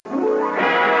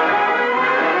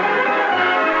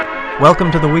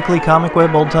Welcome to the weekly Comic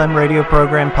Web Old Time Radio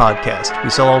Program podcast. We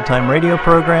sell old time radio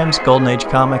programs, Golden Age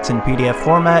comics in PDF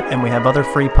format, and we have other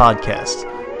free podcasts.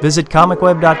 Visit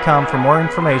comicweb.com for more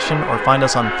information or find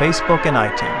us on Facebook and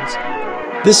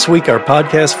iTunes. This week our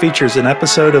podcast features an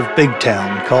episode of Big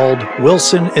Town called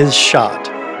Wilson is Shot.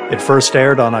 It first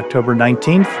aired on October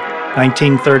 19th,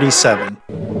 1937.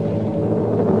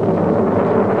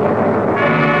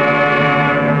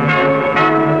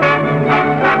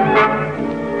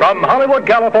 From Hollywood,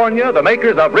 California, the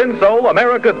makers of Rinso,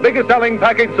 America's biggest selling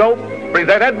package soap,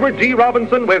 present Edward G.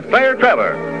 Robinson with Claire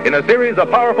Trevor in a series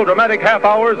of powerful dramatic half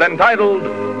hours entitled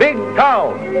Big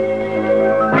Town.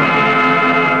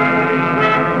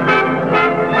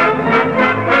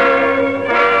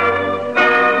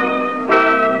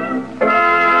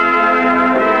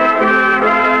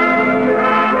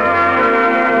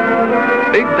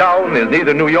 Big Town is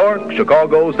neither New York,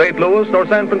 Chicago, St. Louis, nor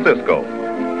San Francisco.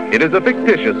 It is a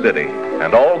fictitious city,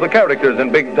 and all the characters in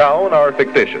Big Town are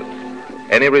fictitious.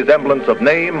 Any resemblance of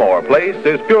name or place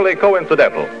is purely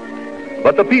coincidental.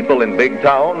 But the people in Big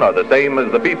Town are the same as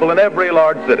the people in every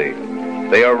large city.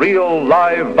 They are real,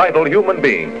 live, vital human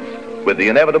beings with the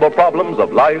inevitable problems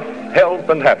of life, health,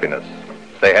 and happiness.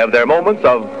 They have their moments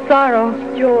of sorrow,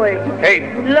 joy,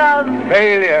 hate, love,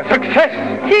 failure,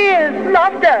 success, tears,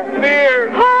 laughter,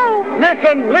 fear, hope.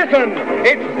 Listen,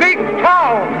 it's Big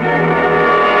Town.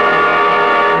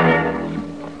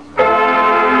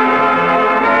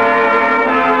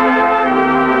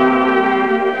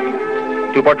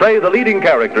 To portray the leading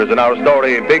characters in our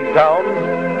story, Big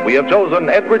Town, we have chosen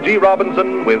Edward G.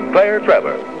 Robinson with Claire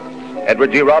Trevor.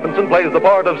 Edward G. Robinson plays the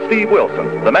part of Steve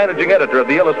Wilson, the managing editor of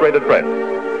the Illustrated Press.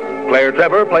 Claire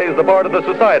Trevor plays the part of the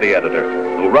society editor,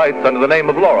 who writes under the name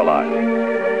of Lorelei.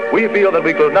 We feel that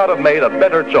we could not have made a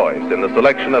better choice in the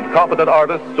selection of competent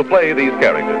artists to play these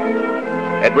characters.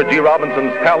 Edward G.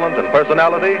 Robinson's talent and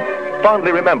personality,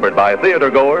 fondly remembered by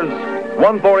theater-goers,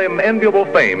 won for him enviable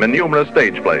fame in numerous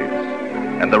stage plays.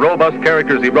 And the robust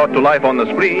characters he brought to life on the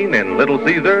screen in Little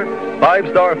Caesar, Five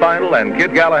Star Final, and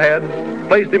Kid Galahad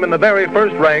placed him in the very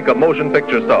first rank of motion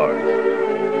picture stars.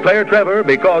 Claire Trevor,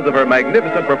 because of her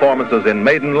magnificent performances in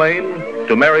Maiden Lane,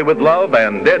 To Marry with Love,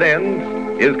 and Dead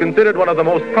Ends, is considered one of the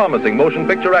most promising motion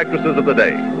picture actresses of the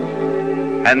day.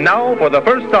 And now, for the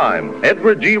first time,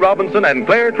 Edward G. Robinson and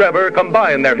Claire Trevor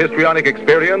combine their histrionic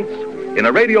experience in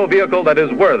a radio vehicle that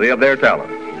is worthy of their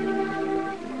talents.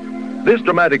 This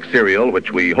dramatic serial,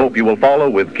 which we hope you will follow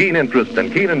with keen interest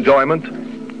and keen enjoyment,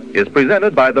 is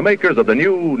presented by the makers of the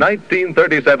new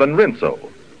 1937 Rinso,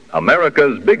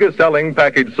 America's biggest selling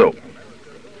package soap.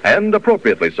 And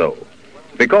appropriately so,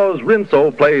 because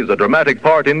Rinso plays a dramatic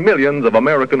part in millions of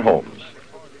American homes.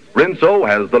 Rinso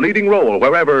has the leading role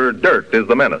wherever dirt is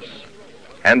the menace.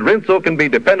 And Rinso can be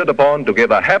depended upon to give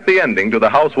a happy ending to the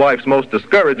housewife's most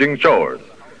discouraging chores,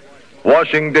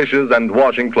 washing dishes and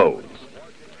washing clothes.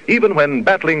 Even when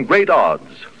battling great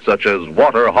odds, such as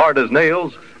water hard as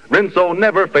nails, Rinso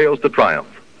never fails to triumph.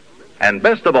 And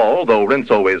best of all, though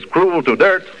Rinso is cruel to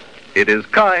dirt, it is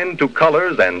kind to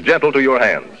colors and gentle to your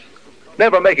hands,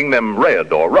 never making them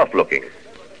red or rough-looking.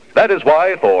 That is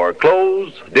why, for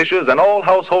clothes, dishes, and all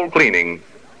household cleaning,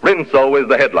 Rinso is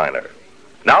the headliner.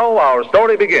 Now our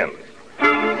story begins.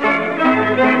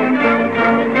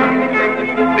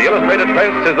 The Illustrated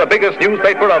Press is the biggest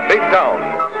newspaper of Big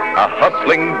Town. A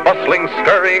hustling, bustling,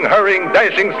 scurrying, hurrying,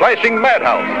 dashing, slashing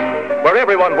madhouse, where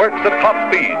everyone works at top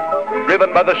speed,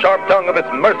 driven by the sharp tongue of its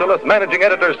merciless managing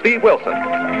editor, Steve Wilson.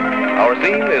 Our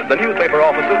scene is the newspaper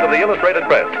offices of the Illustrated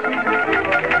Press.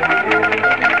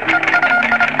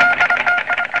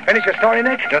 Finish your story,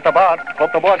 Nick? Just about.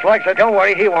 Hope the boss likes it. Don't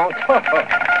worry, he won't. Have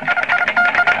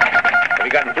you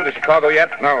gotten through to Chicago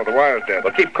yet? No, the wire's dead.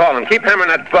 Well, keep calling. Keep hammering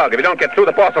that bug. If you don't get through,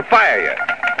 the boss will fire you.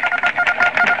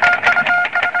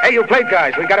 Hey, you plate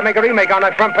guys, we got to make a remake on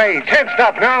that front page. Can't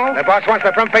stop now. The boss wants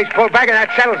the front page pulled back, and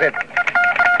that settles it.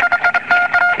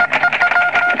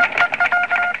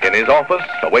 In his office,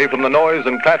 away from the noise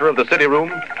and clatter of the city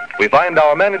room, we find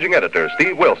our managing editor,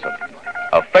 Steve Wilson,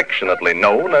 affectionately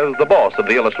known as the boss of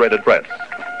the Illustrated Press.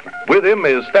 With him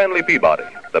is Stanley Peabody,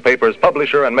 the paper's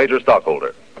publisher and major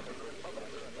stockholder.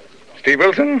 Steve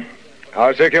Wilson,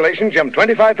 our circulation jumped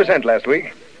 25% last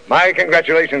week. My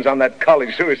congratulations on that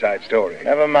college suicide story.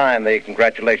 Never mind the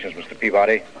congratulations, Mr.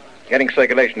 Peabody. Getting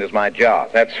circulation is my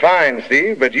job. That's fine,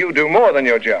 Steve, but you do more than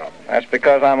your job. That's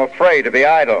because I'm afraid to be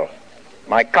idle.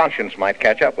 My conscience might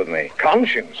catch up with me.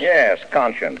 Conscience? Yes,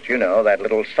 conscience. You know, that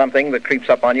little something that creeps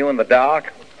up on you in the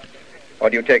dark. Or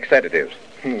do you take sedatives?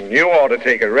 You ought to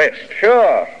take a rest.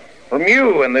 Sure. From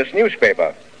you in this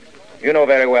newspaper. You know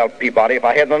very well, Peabody, if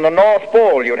I hid in the North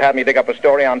Pole, you'd have me dig up a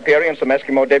story on Peary and some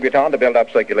Eskimo debutante to build up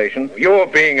circulation. You're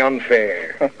being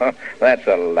unfair. That's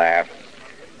a laugh.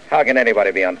 How can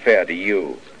anybody be unfair to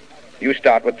you? You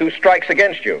start with 2 strikes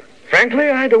against you. Frankly,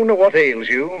 I don't know what ails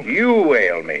you. You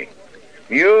ail me.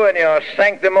 You and your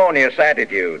sanctimonious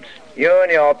attitudes. You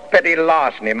and your petty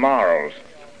larceny morals.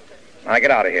 Now get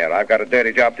out of here. I've got a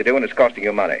dirty job to do, and it's costing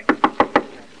you money.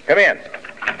 Come in.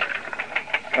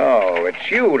 Oh,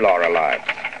 it's you, Lorelei.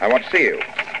 I want to see you.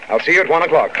 I'll see you at 1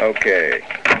 o'clock. Okay.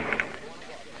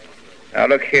 Now,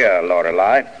 look here,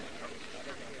 Lorelei.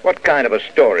 What kind of a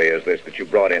story is this that you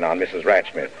brought in on Mrs.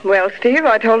 Ratsmith? Well, Steve,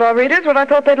 I told our readers what I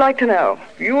thought they'd like to know.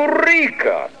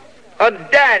 Eureka! A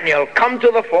Daniel come to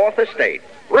the 4th estate.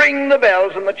 Ring the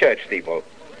bells in the church steeple.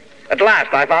 At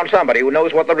last, I found somebody who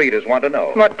knows what the readers want to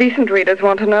know. What decent readers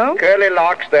want to know? Curly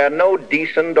Locks, there are no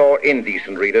decent or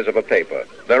indecent readers of a paper.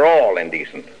 They're all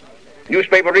indecent.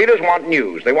 Newspaper readers want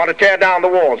news. They want to tear down the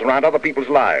walls around other people's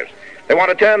lives. They want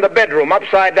to turn the bedroom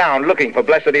upside down looking for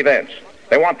blessed events.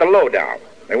 They want the lowdown.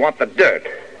 They want the dirt.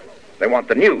 They want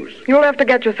the news. You'll have to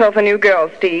get yourself a new girl,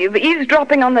 Steve.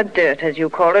 Eavesdropping on the dirt, as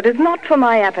you call it, is not for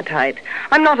my appetite.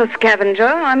 I'm not a scavenger.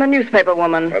 I'm a newspaper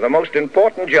woman. Well, the most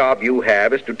important job you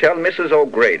have is to tell Mrs.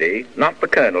 O'Grady, not the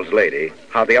Colonel's lady,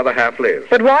 how the other half lives.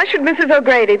 But why should Mrs.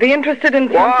 O'Grady be interested in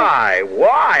something?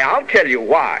 Why? I'll tell you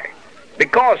why.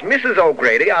 Because Mrs.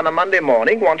 O'Grady on a Monday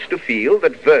morning wants to feel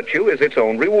that virtue is its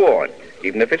own reward,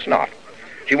 even if it's not.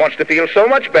 She wants to feel so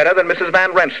much better than Mrs.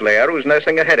 Van Rensselaer, who's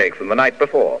nursing a headache from the night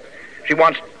before. She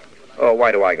wants... Oh,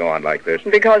 why do I go on like this?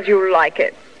 Because you like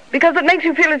it. Because it makes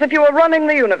you feel as if you were running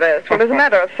the universe. Well, as a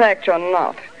matter of fact, you're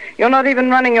not. You're not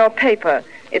even running your paper.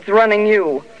 It's running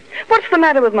you. What's the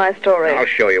matter with my story? I'll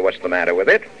show you what's the matter with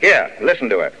it. Here, listen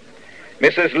to it.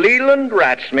 Mrs. Leland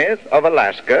Ratsmith of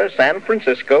Alaska, San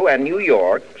Francisco, and New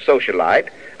York, socialite,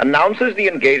 announces the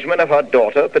engagement of her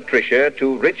daughter, Patricia,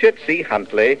 to Richard C.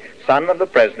 Huntley, son of the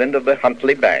president of the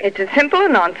Huntley Bank. It's a simple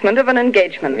announcement of an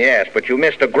engagement. Yes, but you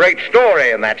missed a great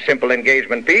story in that simple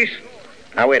engagement piece.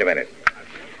 Now, wait a minute.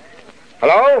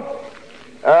 Hello?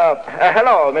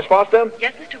 Hello, Miss Foster?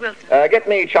 Yes, Mr. Wilson. Get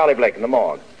me Charlie Blake in the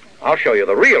morgue. I'll show you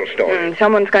the real story.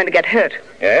 Someone's going to get hurt.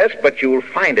 Yes, but you'll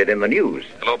find it in the news.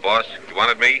 Hello, boss. You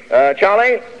wanted me?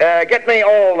 Charlie, get me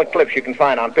all the clips you can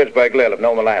find on Pittsburgh Lil of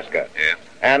Nome, Alaska. Yeah.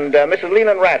 And Mrs.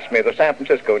 Leland Ratsmith of San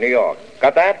Francisco, New York.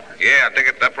 Got that? Yeah, I'll take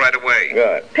it up right away.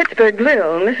 Good. Pittsburgh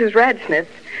Lil, Mrs. Radsmith.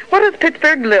 What has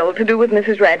Pittsburgh Lil to do with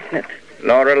Mrs. Radsmith?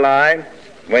 Lorelei,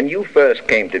 when you first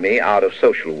came to me out of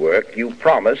social work, you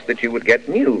promised that you would get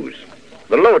news.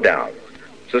 The lowdown.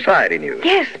 Society news.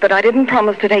 Yes, but I didn't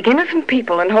promise to take innocent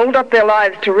people and hold up their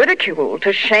lives to ridicule,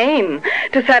 to shame,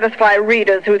 to satisfy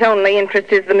readers whose only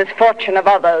interest is the misfortune of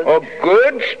others. A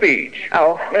good speech.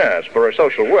 Oh. Yes, for a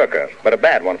social worker, but a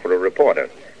bad one for a reporter.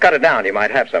 Cut it down. You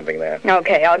might have something there.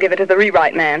 Okay, I'll give it to the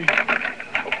rewrite man.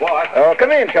 Boss, Oh,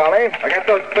 come in, Charlie. I got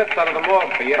those clips out of the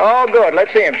morgue for you. Oh, good.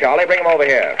 Let's see him, Charlie. Bring him over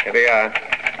here. Here they are.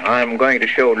 I'm going to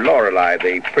show Lorelei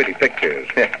the pretty pictures.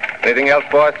 Anything else,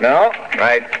 boss? No?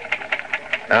 Right.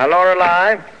 Now,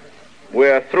 Lorelei,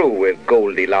 we're through with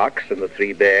Goldilocks and the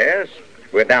Three Bears.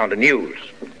 We're down to news.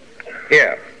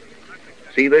 Here.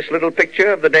 See this little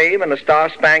picture of the dame in a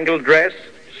star-spangled dress?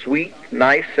 Sweet,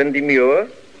 nice, and demure?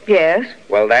 Yes?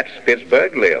 Well, that's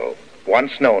Pittsburgh Lil,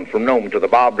 once known from Nome to the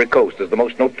Barbary Coast as the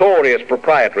most notorious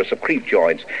proprietress of creep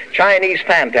joints, Chinese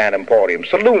fantan emporiums,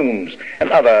 saloons,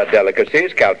 and other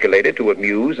delicacies calculated to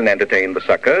amuse and entertain the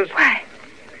suckers. Why,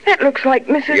 that looks like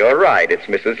Mrs. You're right. It's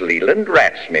Mrs. Leland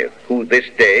Ratsmith, who this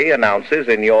day announces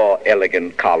in your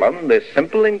elegant column the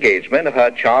simple engagement of her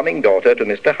charming daughter to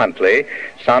Mr. Huntley,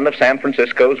 son of San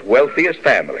Francisco's wealthiest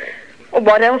family. Well,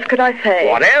 what else could I say?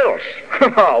 What else?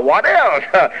 What else?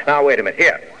 Now, wait a minute.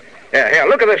 Here,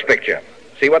 look at this picture.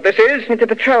 See what this is? It's a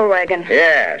patrol wagon.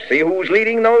 Yeah, see who's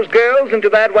leading those girls into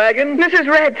that wagon?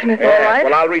 Mrs. Radsmith, Yeah, all right.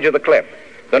 well, I'll read you the clip.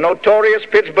 The notorious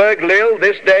Pittsburgh Lil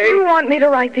this day... You want me to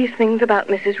write these things about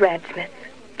Mrs. Radsmith?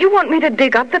 You want me to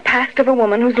dig up the past of a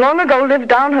woman who's long ago lived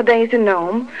down her days in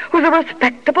Nome, who's a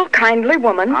respectable, kindly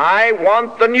woman? I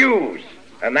want the news,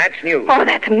 and that's news. Oh,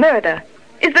 that's murder.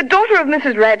 Is the daughter of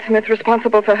Mrs. Radsmith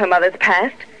responsible for her mother's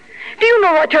past? Do you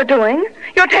know what you're doing?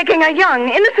 You're taking a young,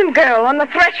 innocent girl on the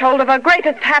threshold of her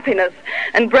greatest happiness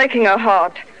and breaking her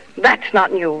heart. That's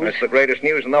not news. It's the greatest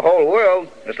news in the whole world.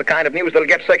 It's the kind of news that'll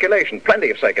get circulation, plenty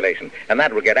of circulation, and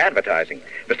that will get advertising.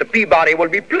 Mr. Peabody will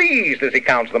be pleased as he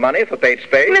counts the money for paid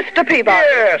space. Mr. Peabody.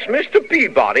 Yes, Mr.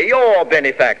 Peabody, your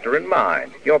benefactor and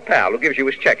mine. Your pal who gives you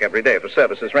his check every day for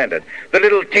services rendered. The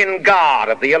little tin god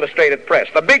of the illustrated press.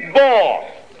 The big boss.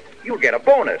 You'll get a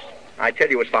bonus. I tell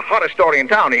you, it's the hottest story in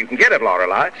town, and you can get it,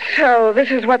 Lorelei. So, this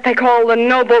is what they call the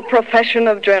noble profession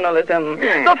of journalism.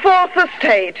 The fourth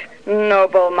estate.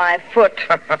 Noble, my foot.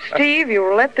 Steve,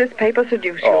 you let this paper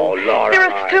seduce you. Oh, Lorelei. There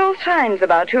are still signs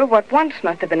about you of what once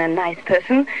must have been a nice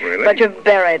person. Really? But you've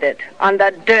buried it on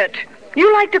the dirt.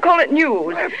 You like to call it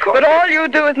news. Of course. But all you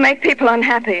do is make people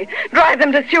unhappy, drive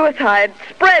them to suicide,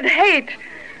 spread hate.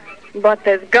 But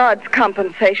there's God's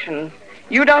compensation.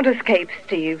 You don't escape,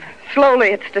 Steve. Slowly,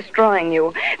 it's destroying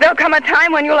you. There'll come a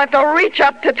time when you'll have to reach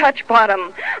up to touch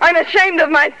bottom. I'm ashamed of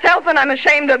myself, and I'm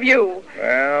ashamed of you.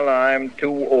 Well, I'm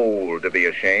too old to be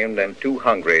ashamed and too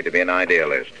hungry to be an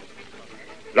idealist.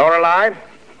 Lorelei,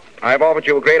 I've offered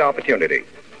you a great opportunity,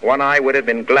 one I would have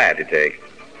been glad to take.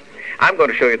 I'm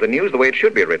going to show you the news the way it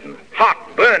should be written. Hot,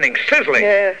 burning, sizzling.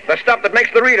 Yes. The stuff that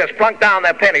makes the readers plunk down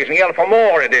their pennies and yell for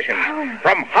more editions.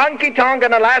 From honky-tonk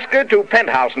in Alaska to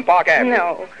Penthouse in Park Avenue.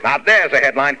 No. Now, there's a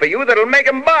headline for you that'll make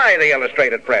 'em buy the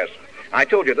Illustrated Press. I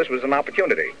told you this was an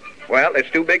opportunity. Well,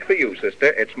 it's too big for you, sister.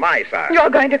 It's my size.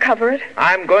 You're going to cover it?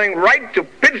 I'm going right to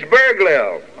Pittsburgh,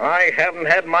 Lil. I haven't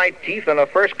had my teeth in a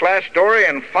first-class story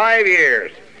in 5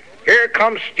 years. Here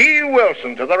comes Steve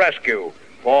Wilson to the rescue.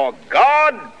 For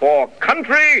God, for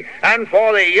country, and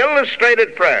for the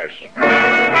Illustrated Press.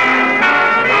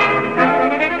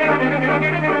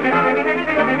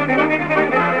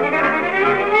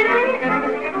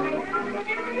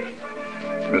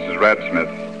 Mrs.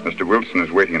 Radsmith, Mr. Wilson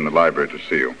is waiting in the library to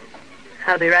see you.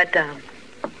 I'll be right down.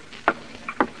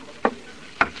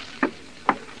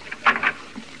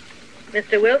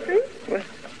 Mr. Wilson?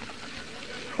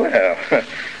 Well,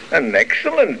 an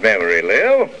excellent memory,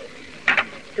 Lil.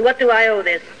 To what do I owe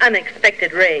this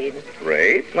unexpected raid?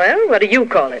 Raid? Well, what do you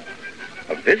call it?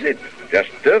 A visit. Just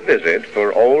a visit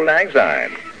for old Lang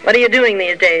Syne. What are you doing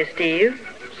these days, Steve?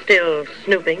 Still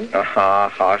snooping? Aha,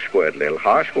 harsh word, Lil,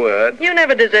 harsh word. You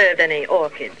never deserved any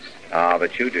orchids. Ah,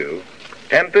 but you do.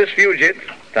 Tempus fugit.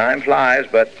 Time flies,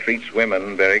 but treats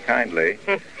women very kindly.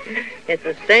 It's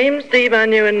the same Steve I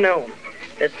knew in Nome.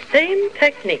 The same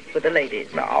technique with the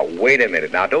ladies. Now, wait a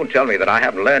minute. Now, don't tell me that I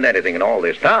haven't learned anything in all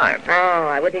this time. Oh,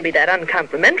 I wouldn't be that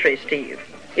uncomplimentary, Steve.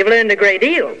 You've learned a great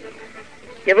deal.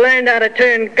 You've learned how to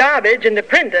turn garbage into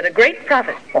print at a great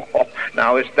profit. Oh,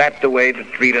 now, is that the way to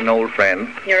treat an old friend?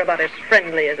 You're about as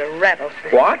friendly as a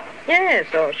rattlesnake. What?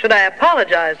 Yes, or should I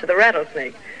apologize to the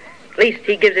rattlesnake? At least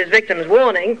he gives his victims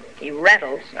warning. He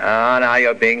rattles. Ah, now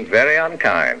you're being very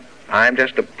unkind. I'm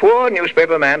just a poor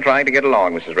newspaper man trying to get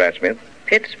along, Mrs. Radsmith.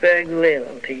 Pittsburgh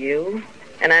Lil to you.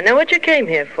 And I know what you came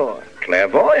here for.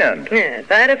 Clairvoyant. Yes,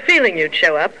 I had a feeling you'd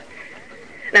show up.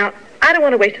 Now, I don't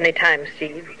want to waste any time,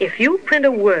 Steve. If you print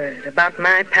a word about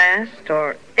my past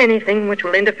or anything which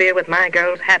will interfere with my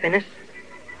girl's happiness,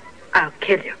 I'll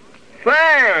kill you.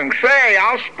 Thanks. Say,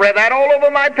 I'll spread that all over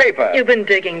my paper. You've been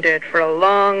digging dirt for a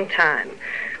long time.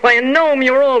 Why, in Nome,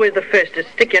 you were always the first to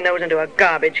stick your nose into a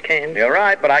garbage can. You're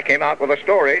right, but I came out with a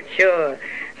story. Sure,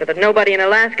 so that nobody in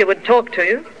Alaska would talk to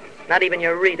you, not even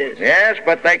your readers. Yes,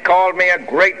 but they called me a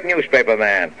great newspaper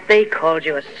man. They called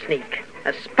you a sneak,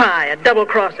 a spy, a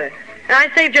double-crosser. And I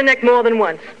saved your neck more than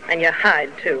once, and your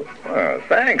hide, too. Well,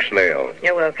 thanks, Lil.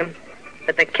 You're welcome.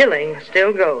 But the killing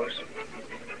still goes.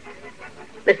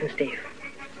 Listen, Steve.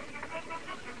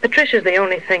 Patricia's the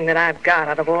only thing that I've got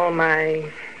out of all my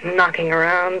knocking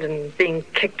around and being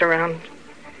kicked around.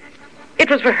 It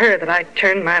was for her that I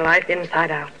turned my life inside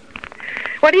out.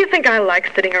 Why do you think I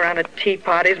like sitting around at tea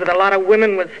parties with a lot of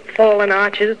women with fallen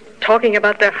arches, talking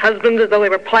about their husbands as though they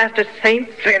were plaster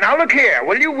saints? Say, now look here.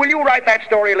 Will you write that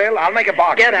story, Lil? I'll make a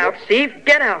bargain. Get out, Steve.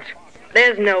 Get out.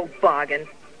 There's no bargain.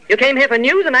 You came here for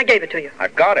news, and I gave it to you.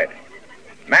 I've got it.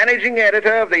 Managing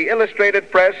editor of the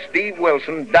Illustrated Press, Steve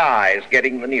Wilson, dies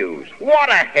getting the news. What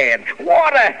a head!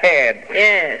 What a head!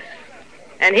 Yes.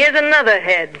 And here's another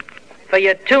head for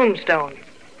your tombstone.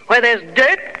 Where there's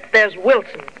dirt, there's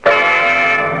Wilson.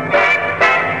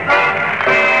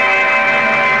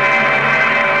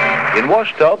 In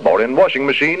wash tub or in washing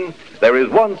machine, there is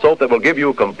one soap that will give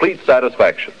you complete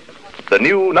satisfaction. The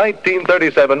new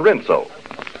 1937 Rinso.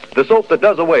 The soap that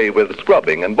does away with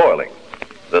scrubbing and boiling.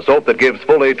 The soap that gives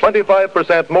fully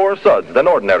 25% more suds than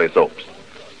ordinary soaps.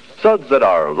 Suds that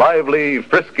are lively,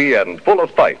 frisky, and full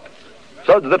of fight.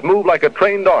 Suds that move like a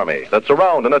trained army that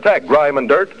surround and attack grime and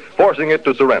dirt, forcing it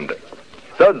to surrender.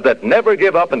 Suds that never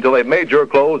give up until they've made your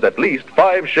clothes at least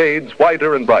 5 shades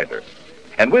whiter and brighter.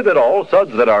 And with it all,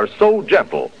 suds that are so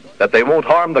gentle that they won't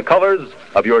harm the colors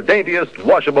of your daintiest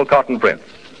washable cotton prints.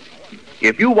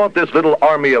 If you want this little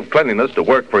army of cleanliness to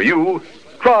work for you,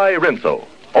 try Rinso.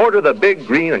 Order the big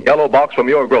green and yellow box from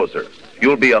your grocer.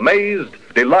 You'll be amazed,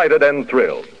 delighted, and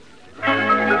thrilled.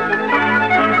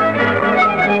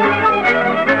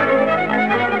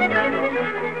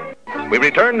 We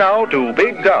return now to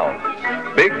Big Town.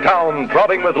 Big Town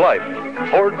throbbing with life.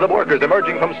 Hordes of workers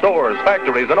emerging from stores,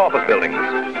 factories, and office buildings.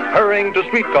 Hurrying to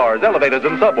streetcars, elevators,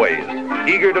 and subways.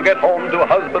 Eager to get home to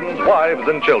husbands, wives,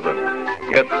 and children.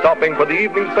 Yet stopping for the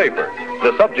evening's paper.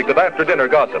 The subject of after-dinner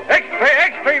gossip.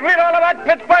 Extra, read all about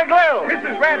Pittsburgh Lil.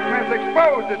 Mrs. Radsmith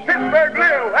exposed as Pittsburgh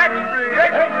Lil.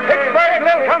 Extra. Pittsburgh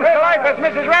Lil comes to life as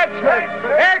Mrs. Radsmith.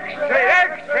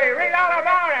 Extra, read all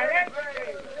about it.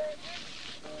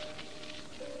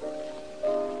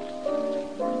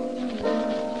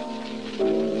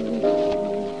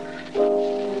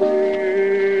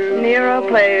 Nero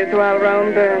plays while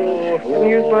Rome burns. The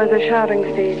newsboys are shouting,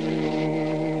 Steve.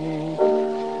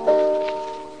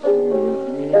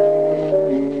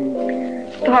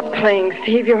 Stop playing,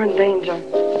 Steve. You're in danger.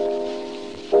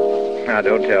 Now,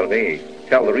 don't tell me.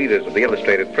 Tell the readers of the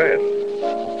Illustrated Press.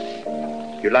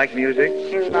 You like music?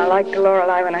 I liked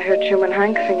Lorelei when I heard Schumann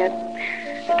Hank sing it.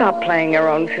 Stop playing your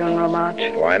own funeral march.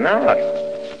 Why not?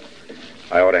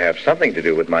 I ought to have something to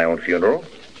do with my own funeral.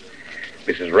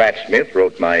 Mrs. Ratsmith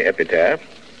wrote my epitaph.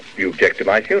 You object to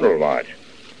my funeral march.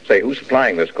 Say, who's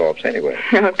supplying this corpse anyway?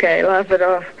 Okay, laugh it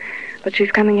off. But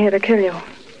she's coming here to kill you.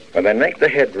 And then make the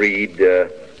head read,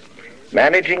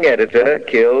 Managing Editor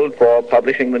killed for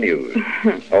publishing the news.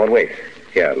 Oh, and wait.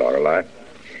 Here, Lorelei.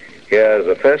 Here's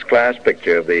a first-class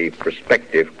picture of the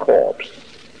prospective corpse.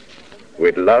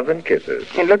 With love and kisses.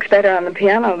 It looks better on the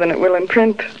piano than it will in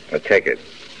print. Now, take it.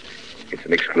 It's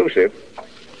an exclusive.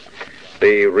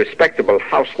 The respectable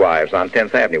housewives on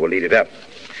 10th Avenue will eat it up.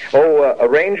 Oh,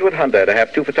 arrange with Hunter to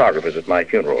have 2 photographers at my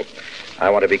funeral. I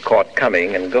want to be caught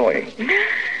coming and going.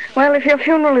 Well, if your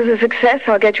funeral is a success,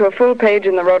 I'll get you a full page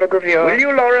in the Rotogravure. Will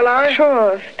you, Lorelei?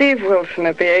 Sure. Steve Wilson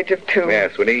at the age of 2.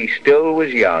 Yes, when he still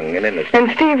was young and innocent. And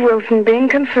Steve Wilson being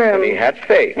confirmed. When he had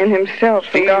faith. In himself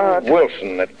Steve and God.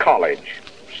 Wilson at college.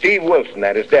 Steve Wilson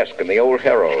at his desk in the Old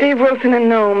Herald. Steve Wilson in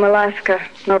Nome, Alaska.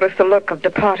 Notice the look of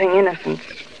departing innocence.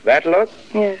 That look?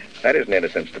 Yes. That isn't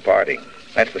innocence departing.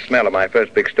 That's the smell of my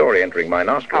first big story entering my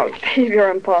nostrils. Oh, Steve, you're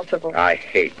impossible. I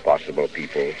hate possible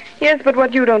people. Yes, but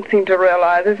what you don't seem to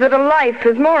realize is that a life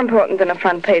is more important than a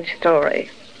front-page story,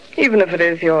 even if it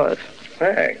is yours.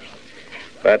 Thanks.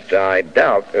 But I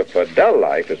doubt if a dull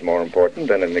life is more important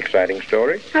than an exciting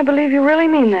story. I believe you really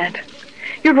mean that.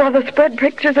 You'd rather spread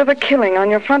pictures of a killing on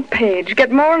your front page,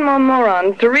 get more and more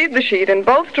morons to read the sheet and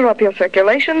bolster up your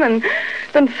circulation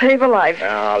than save a life.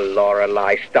 Now,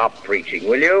 Lorelei, stop preaching,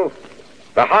 will you?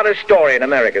 The hottest story in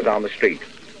America is on the street.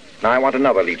 Now, I want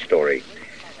another lead story.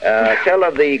 Tell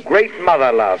of the great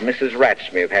mother love Mrs.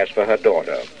 Ratsmith has for her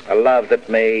daughter. A love that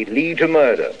may lead to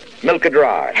murder. Milk her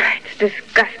dry. It's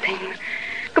disgusting.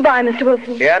 Goodbye, Mr.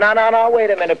 Wilson. Yeah, no.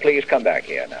 Wait a minute, please. Come back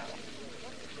here now.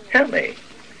 Tell me,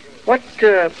 what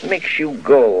makes you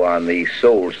go on these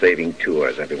soul-saving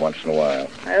tours every once in a while?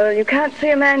 Well, you can't see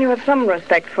a man you have some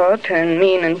respect for turn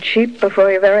mean and cheap before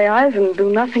your very eyes and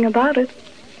do nothing about it.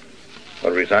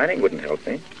 Well, resigning wouldn't help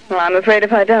me. Well, I'm afraid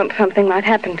if I don't, something might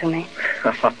happen to me.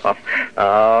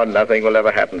 Oh, nothing will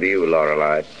ever happen to you,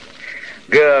 Lorelei.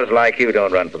 Girls like you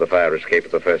don't run for the fire escape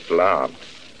at the first alarm.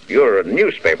 You're a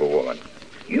newspaper woman.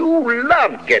 You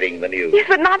love getting the news. Yes,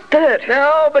 but not dirt.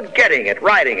 No, but getting it,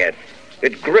 writing it.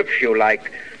 It grips you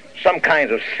like some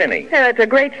kinds of sinning. Yeah, that's a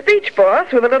great speech,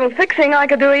 boss. With a little fixing, I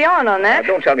could do a yarn on that.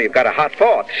 Now, don't tell me you've got a hot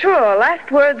thought. Sure. Last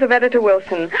words of Editor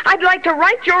Wilson. I'd like to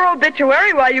write your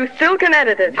obituary while you still can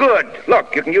edit it. Good.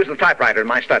 Look, you can use the typewriter in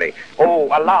my study. Oh,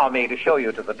 allow me to show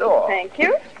you to the door. Thank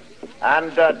you.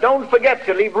 And don't forget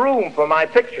to leave room for my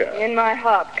picture. In my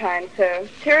heart, kind sir.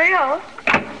 Cheerio.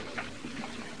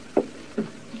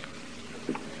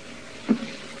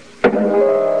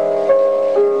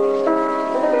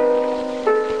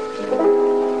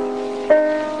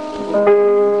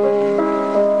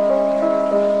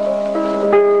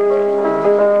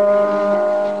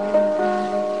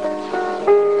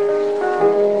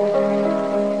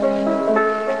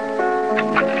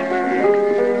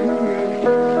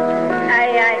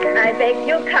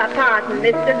 Pardon,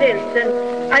 Mr.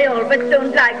 Wilson. I always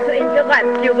don't like to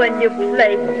interrupt you when you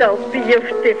play so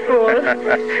beautiful.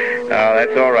 Oh,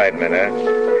 that's all right,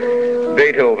 Minna.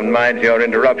 Beethoven minds your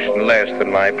interruption less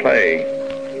than my play.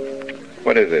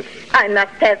 What is it? I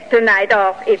must have tonight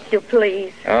off, if you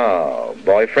please. Oh,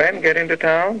 boyfriend get into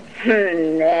town?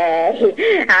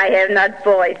 Nay, I have not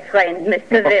boyfriend,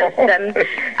 Mr. Wilson.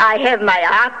 I have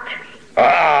my art.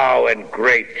 Oh, and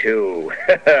great, too.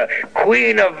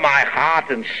 Queen of my heart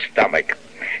and stomach.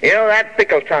 You know, that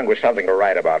pickle tongue was something to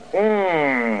write about.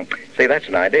 Say, that's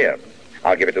an idea.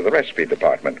 I'll give it to the recipe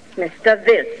department. Mr.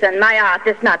 Wilson, my art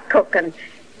is not cooking.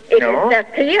 It is the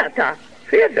theater.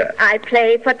 Theater? I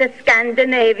play for the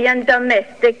Scandinavian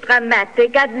Domestic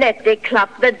Dramatic Athletic Club,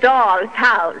 the Doll's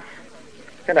House.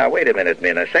 Now, wait a minute,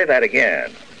 Minna. Say that again.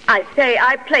 I say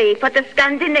I play for the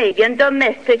Scandinavian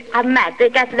Domestic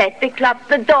Dramatic Athletic Club,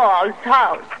 the Doll's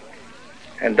House.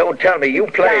 And don't tell me you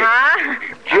play...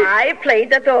 I play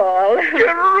the doll.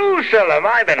 Jerusalem!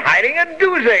 I've been hiding a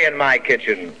doozy in my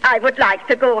kitchen. I would like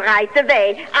to go right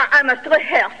away. I must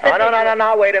rehearse. Oh,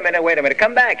 no. Wait a minute.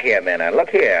 Come back here, Minna. Look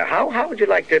here. How would you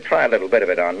like to try a little bit of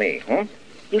it on me,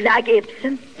 You like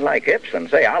Ibsen? Like Ibsen?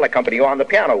 Say, I'll accompany you on the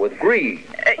piano with Grieg.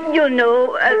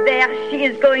 Where she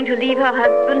is going to leave her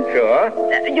husband. Sure.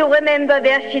 You remember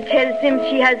where she tells him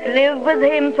she has lived with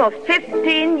him for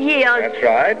 15 years. That's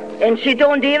right. And she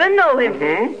don't even know him.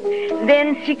 Mm-hmm.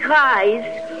 Then she cries,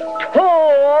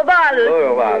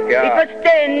 Torvald. Yeah. Because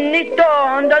then it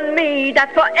dawned on me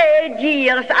that for 8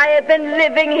 years I have been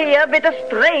living here with a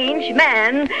strange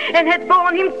man and had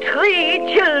borne him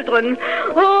 3 children.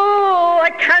 Oh,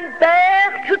 I can't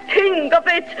bear to think of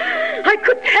it. I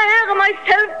could tear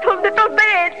myself to little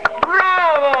bits.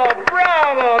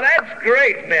 Bravo. That's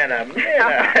great, Minna.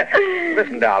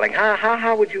 Listen, darling,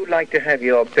 how would you like to have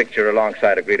your picture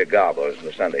alongside of Greta Garbo's in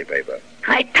the Sunday paper?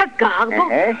 Greta Garbo?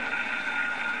 Mm-hmm.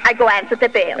 I go answer the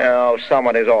bell. Oh,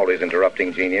 someone is always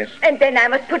interrupting, genius. And then I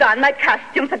must put on my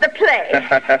costume for the play.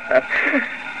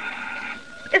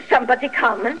 Is somebody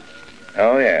coming?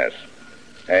 Oh, yes.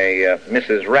 A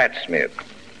Mrs. Ratsmith.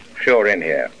 Sure in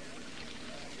here.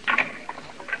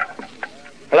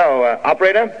 Hello,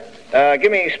 operator.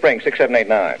 Give me Spring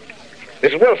 6789.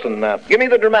 This is Wilson. Give me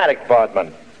the dramatic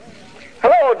department.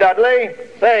 Hello, Dudley.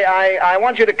 Say, I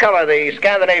want you to color the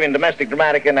Scandinavian Domestic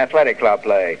Dramatic and Athletic Club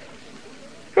play.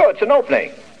 Sure, it's an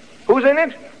opening. Who's in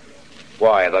it?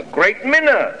 Why, the great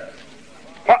Minna.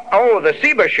 Oh, the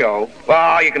Sieber show.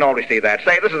 Well, you can already see that.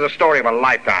 Say, this is a story of a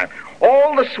lifetime.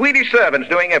 All the Swedish servants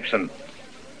doing Ibsen.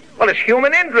 Well, it's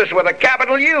human interest with a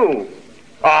capital U.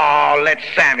 Oh, let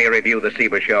Sammy review the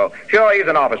Sieber show. Sure, he's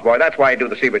an office boy. That's why I do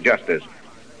the Sieber justice.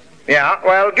 Yeah,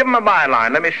 well, give him a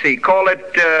byline. Let me see. Call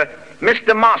it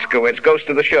Mr. Moskowitz Goes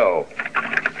to the Show.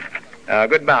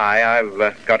 Goodbye.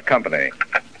 I've got company.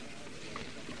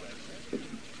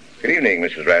 Good evening,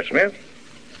 Mrs. Ratsmith.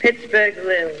 Pittsburgh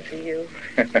Lil to you.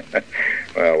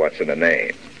 Well, what's in the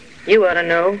name? You ought to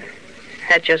know.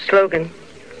 That's your slogan.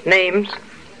 Names.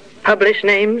 Publish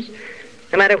names.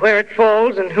 No matter where it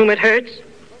falls and whom it hurts.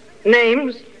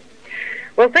 Names.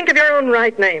 Well, think of your own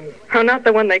right name. Oh, not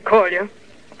the one they call you.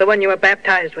 The one you were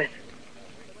baptized with.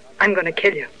 I'm going to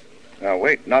kill you. Now,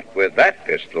 wait, not with that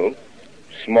pistol.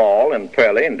 Small and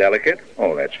pearly and delicate.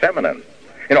 Oh, that's feminine.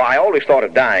 You know, I always thought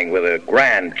of dying with a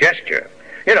grand gesture.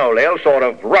 You know, Lil, sort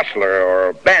of rustler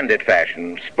or bandit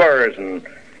fashion, spurs and...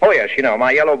 Oh, yes, you know,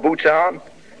 my yellow boots on,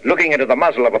 looking into the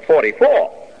muzzle of a .44.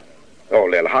 Oh,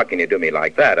 Lil, how can you do me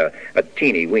like that? A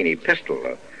teeny-weeny pistol.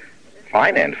 A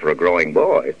fine end for a growing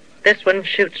boy. This one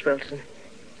shoots, Wilson.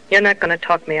 You're not going to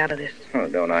talk me out of this. Oh,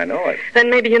 don't I know it? Then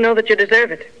maybe you know that you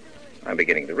deserve it. I'm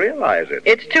beginning to realize it.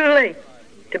 It's too late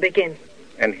to begin.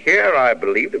 And here I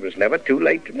believed it was never too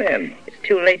late to mend. It's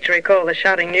too late to recall the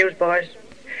shouting newsboys.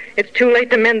 It's too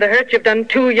late to mend the hurt you've done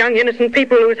 2 young, innocent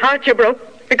people whose hearts you broke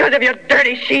because of your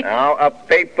dirty sheet. Now, a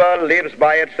paper lives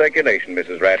by its circulation,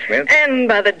 Mrs. Ratsmith. And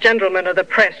by the gentlemen of the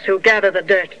press who gather the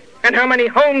dirt. And how many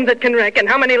homes it can wreck, and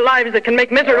how many lives it can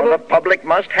make miserable. Well, the public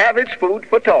must have its food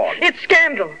for thought. It's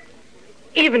scandal.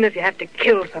 Even if you have to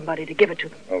kill somebody to give it to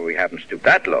them. Oh, we haven't stooped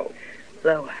that low.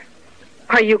 Lower.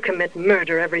 Why, you commit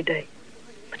murder every day.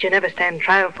 But you never stand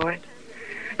trial for it.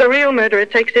 The real murderer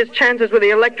takes his chances with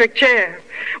the electric chair.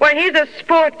 Why, he's a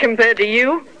sport compared to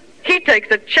you. He takes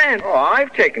a chance. Oh,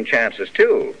 I've taken chances,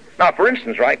 too. Now, for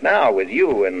instance, right now, with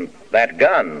you and that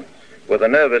gun, with a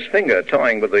nervous finger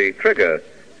toying with the trigger.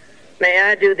 May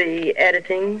I do the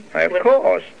editing? Of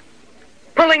course.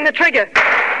 Pulling the trigger.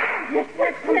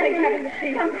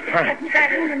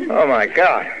 Oh, my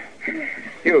God.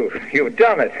 You've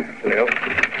done it, Lil.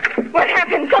 What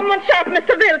happened? Someone shot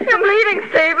Mr. Wilson. I'm bleeding,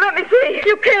 Steve. Let me see.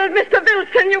 You killed Mr.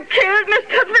 Wilson. You killed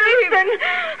Mr. Wilson.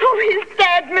 Oh, he's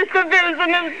dead. Mr. Wilson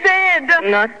is dead.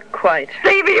 Not quite.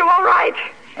 Steve, are you all right?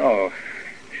 Oh,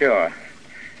 sure.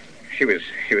 She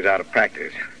was out of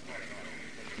practice.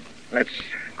 Let's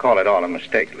call it all a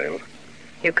mistake, Lil.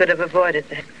 You could have avoided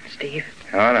that, Steve.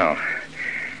 Oh, no.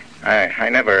 I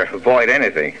never avoid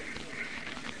anything.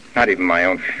 Not even my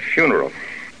own funeral.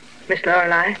 Miss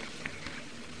Lorelei,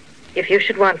 if you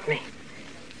should want me,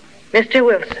 Mr.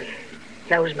 Wilson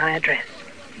knows my address.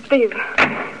 Steve,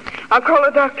 I'll call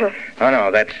a doctor. Oh,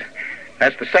 no, that's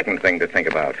the second thing to think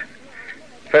about.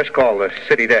 First call the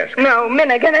city desk. No,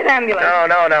 Minna, get an ambulance.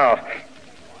 No.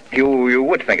 You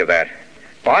would think of that.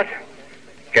 What?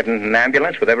 Get in an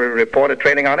ambulance with every reporter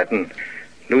trailing on it and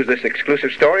lose this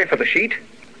exclusive story for the sheet?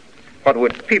 What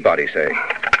would Peabody say?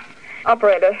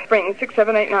 Operator, spring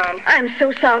 6789. I'm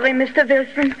so sorry, Mr.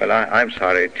 Wilson. Well, I'm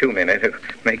sorry, too, Minnie, to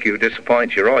make you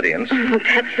disappoint your audience. Oh,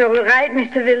 that's all right,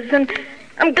 Mr. Wilson.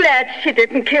 I'm glad she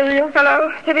didn't kill you.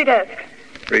 Hello, city desk.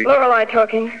 Lorelei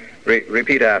talking.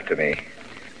 Repeat after me.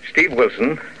 Steve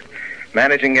Wilson,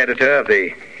 managing editor of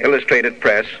the Illustrated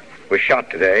Press, was shot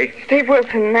today. Steve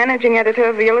Wilson, managing editor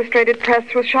of the Illustrated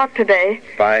Press, was shot today.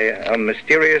 By a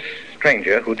mysterious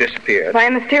stranger who disappeared. By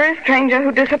a mysterious stranger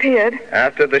who disappeared.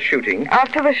 After the shooting.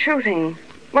 After the shooting.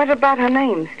 What about her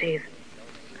name, Steve?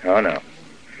 Oh, no.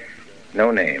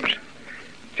 No names.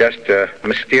 Just a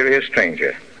mysterious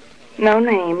stranger. No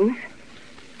names?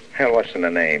 Hell, what's in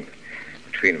a name?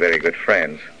 Between very good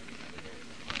friends.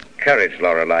 Courage,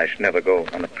 Lorelei, should never go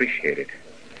unappreciated.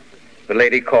 The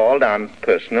lady called on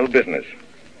personal business.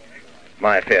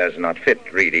 My affairs are not fit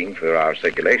reading for our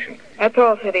circulation. That's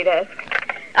all, city desk.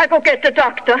 I'll go get the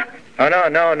doctor.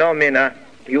 Oh, no, Minna.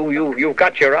 You've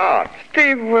got your art.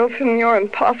 Steve Wilson, you're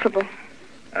impossible.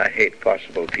 I hate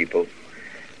possible people.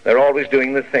 They're always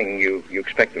doing the thing you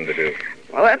expect them to do.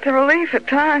 Well, that's a relief at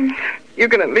times. You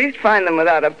can at least find them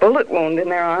without a bullet wound in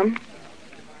their arm.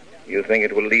 You think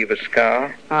it will leave a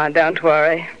scar? Ah, don't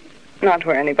worry. Not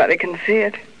where anybody can see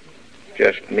it.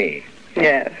 Just me?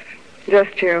 Yes,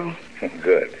 just you.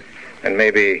 Good. And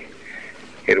maybe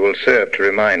it will serve to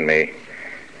remind me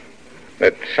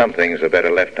that some things are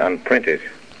better left unprinted.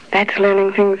 That's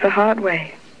learning things the hard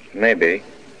way. Maybe.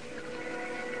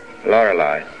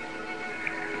 Lorelei,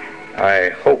 I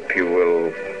hope you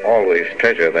will always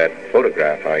treasure that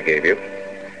photograph I gave you.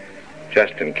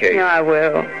 Just in case. No, I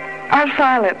will. I'll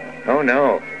file it. Oh,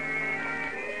 no.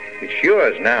 It's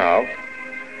yours now.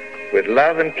 With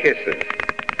love and kisses.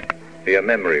 For your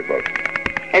memory book.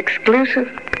 Exclusive?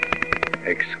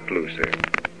 Exclusive.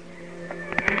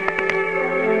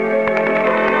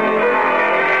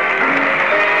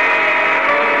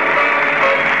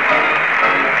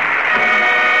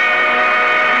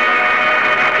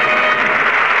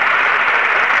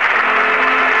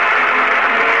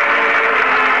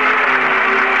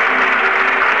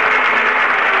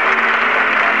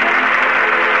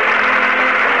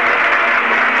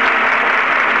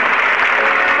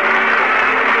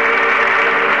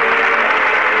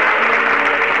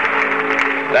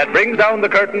 That brings down the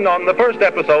curtain on the first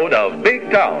episode of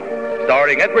Big Town,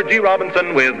 starring Edward G.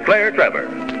 Robinson with Claire Trevor.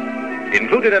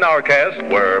 Included in our cast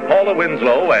were Paula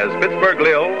Winslow as Pittsburgh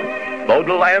Lil,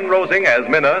 Bodil Ann Rosing as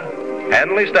Minna,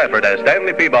 Hanley Stafford as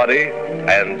Stanley Peabody,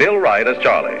 and Bill Wright as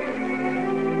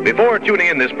Charlie. Before tuning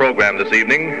in this program this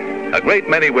evening, a great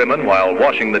many women, while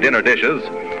washing the dinner dishes,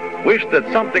 wished that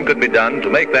something could be done to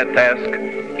make that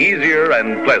task easier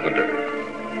and pleasanter.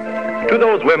 To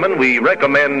those women, we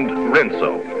recommend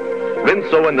Rinso.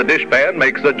 Rinso in the dishpan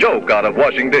makes a joke out of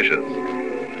washing dishes.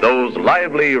 Those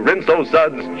lively Rinso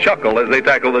suds chuckle as they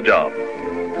tackle the job.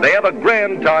 They have a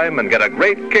grand time and get a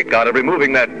great kick out of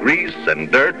removing that grease and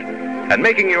dirt and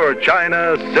making your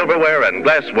china, silverware, and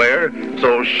glassware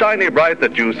so shiny bright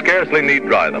that you scarcely need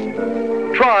dry them.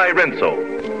 Try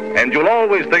Rinso, and you'll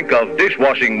always think of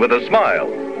dishwashing with a smile,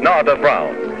 not a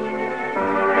frown.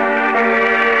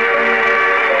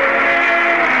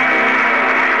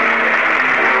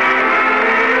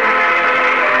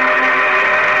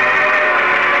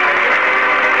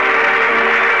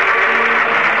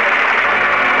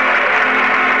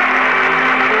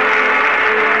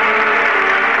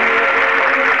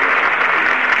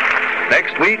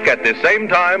 Next week at this same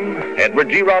time, Edward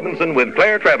G. Robinson with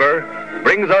Claire Trevor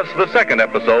brings us the second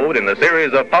episode in the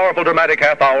series of powerful dramatic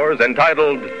half hours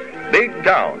entitled Big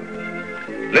Town.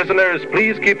 Listeners,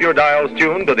 please keep your dials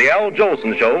tuned to the Al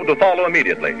Jolson Show to follow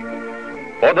immediately.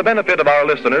 For the benefit of our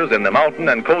listeners in the mountain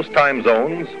and coast time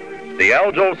zones, the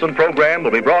Al Jolson program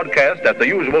will be broadcast at the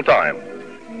usual time,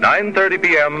 9:30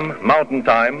 p.m. Mountain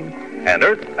Time and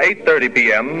 8:30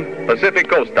 p.m. Pacific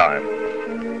Coast Time.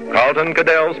 Carlton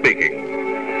Cadell speaking.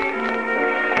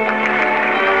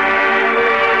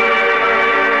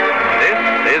 This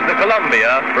is the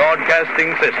Columbia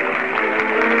Broadcasting System.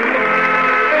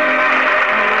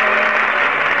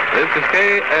 This is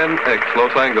KNX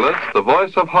Los Angeles, the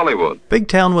voice of Hollywood. Big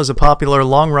Town was a popular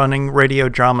long-running radio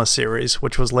drama series,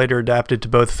 which was later adapted to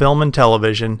both film and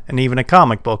television, and even a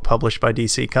comic book published by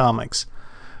DC Comics.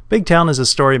 Big Town is a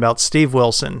story about Steve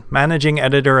Wilson, managing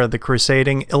editor of the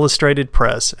crusading Illustrated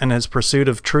Press, and his pursuit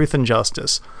of truth and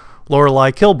justice.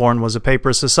 Lorelei Kilborn was a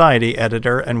Paper Society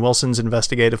editor and Wilson's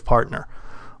investigative partner.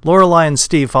 Lorelei and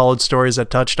Steve followed stories that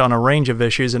touched on a range of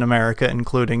issues in America,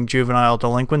 including juvenile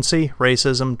delinquency,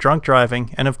 racism, drunk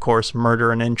driving, and of course,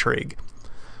 murder and intrigue.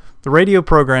 The radio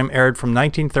program aired from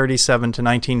 1937 to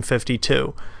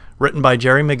 1952, written by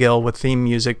Jerry McGill with theme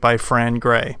music by Fran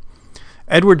Gray.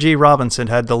 Edward G. Robinson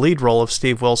had the lead role of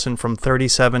Steve Wilson from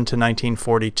 1937 to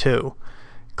 1942.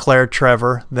 Claire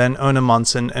Trevor, then Ona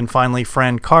Munson, and finally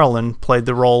Fran Carlin played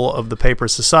the role of the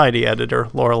paper's society editor,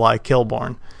 Lorelei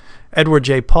Kilbourne. Edward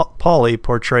J. Pauley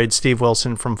portrayed Steve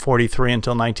Wilson from 1943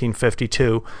 until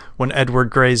 1952, when Edward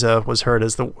Greza was heard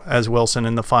as Wilson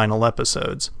in the final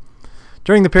episodes.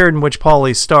 During the period in which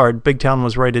Pauley starred, Big Town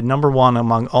was rated number 1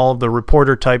 among all of the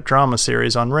reporter-type drama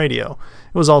series on radio.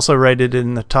 It was also rated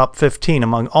in the top 15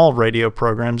 among all radio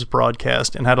programs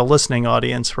broadcast and had a listening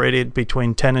audience rated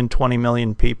between 10 and 20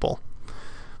 million people.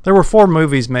 There were 4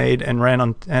 movies made and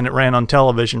it ran on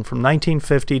television from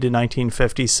 1950 to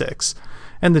 1956,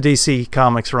 and the DC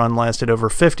Comics run lasted over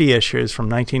 50 issues from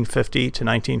 1950 to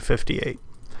 1958.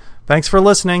 Thanks for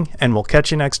listening, and we'll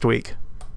catch you next week.